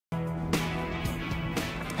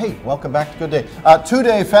Hey, welcome back to Good Day.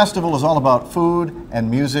 Two-day festival is all about food and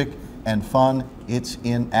music and fun. It's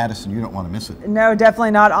in Addison. You don't want to miss it. No, definitely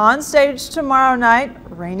not. On stage tomorrow night,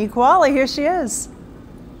 Rainey Qualley. Here she is.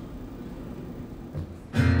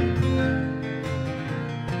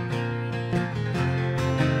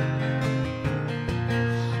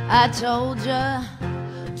 I told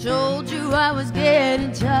you I was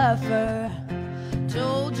getting tougher.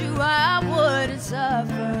 Told you I wouldn't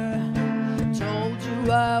suffer. Told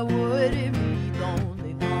you I wouldn't be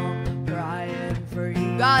lonely long crying for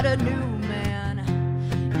you. Got a new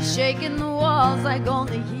man, he's shaking the walls like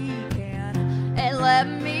only he can. And let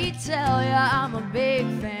me tell ya, I'm a big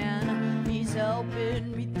fan. He's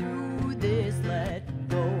helping me through this. Letting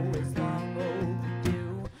go is long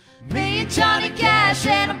overdue. Me and Johnny Cash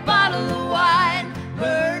and a bottle of wine,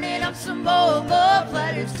 burning up some old love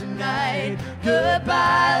letters tonight.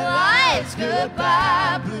 Goodbye lights,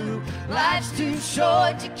 goodbye blue. Life's too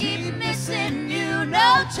short to keep missing you.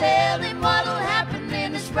 No telling what'll happen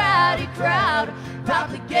in this rowdy crowd.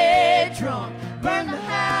 Probably get drunk, burn the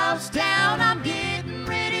house down. I'm getting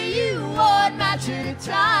rid of you one match at a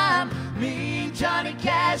time. Me, Johnny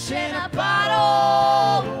Cash, and a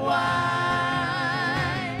bottle of wine.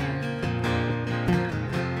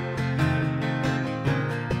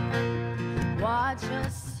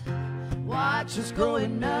 Watch us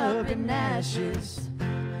growing up in ashes.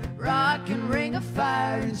 Rock and Ring of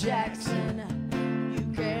Fire in Jackson. You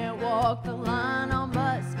can't walk the line on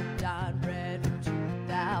muscadine bread from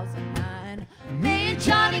 2009. Me and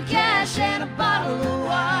Johnny Cash and a bottle of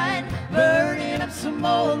wine, burning up some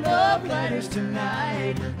old love letters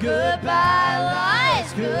tonight. Goodbye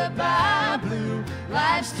lights, goodbye blue.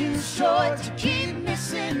 Life's too short to keep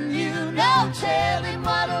missing you. No telling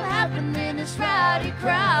what'll happen in this rowdy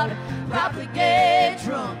crowd. Probably get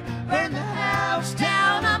drunk, burn the house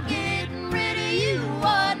down. I'm getting rid of you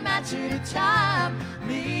one match at a time.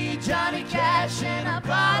 Me, Johnny Cash, and a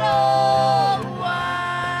bottle of wine.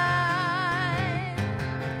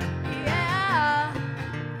 Yeah.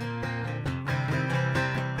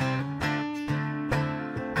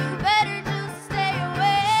 You better just stay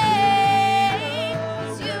away,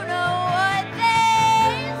 'cause you know what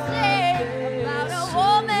they say about a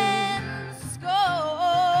woman scorned.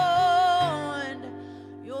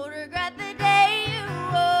 You'll regret the day you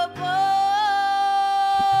were born.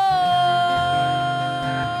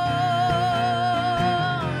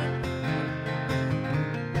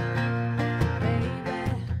 Baby,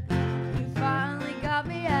 you finally got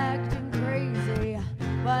me acting crazy,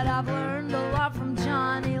 but I've learned a lot from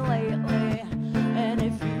Johnny lately. And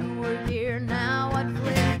if you were here now, I'd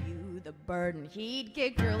flip you the burden. He'd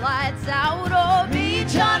kick your lights out. Or me,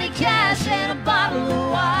 Johnny Cash, and a bottle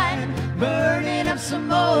of wine, burning up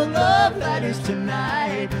some old love letters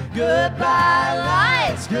tonight. Goodbye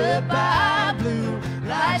lights, goodbye blue.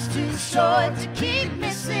 Life's too short to keep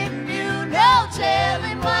missing you. No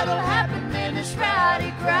telling what'll happen in this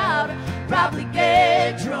rowdy crowd. Probably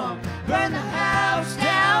get drunk, burn the house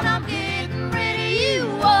down. I'm getting rid of you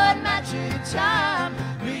one match at a time.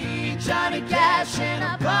 Me, Johnny Cash, and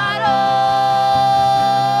a bottle.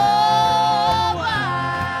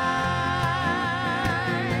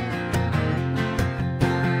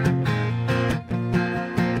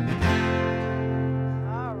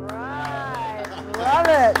 Love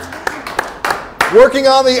it. Working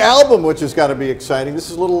on the album, which has got to be exciting. This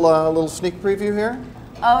is a little sneak preview here.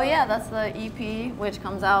 Oh yeah, that's the EP, which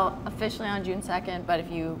comes out officially on June 2nd, but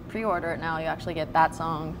if you pre-order it now, you actually get that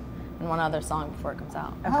song and one other song before it comes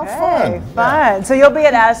out. How Okay, fun. fun. So you'll be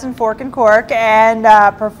at Addison, Fork Cork, and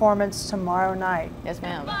performance tomorrow night. Yes,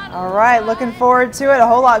 ma'am. All right, looking forward to it. A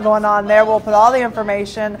whole lot going on there. We'll put all the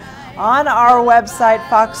information on our website,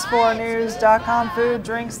 fox4news.com. Food,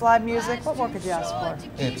 drinks, live music. What more could you ask for?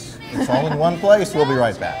 It's all in one place. We'll be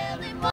right back.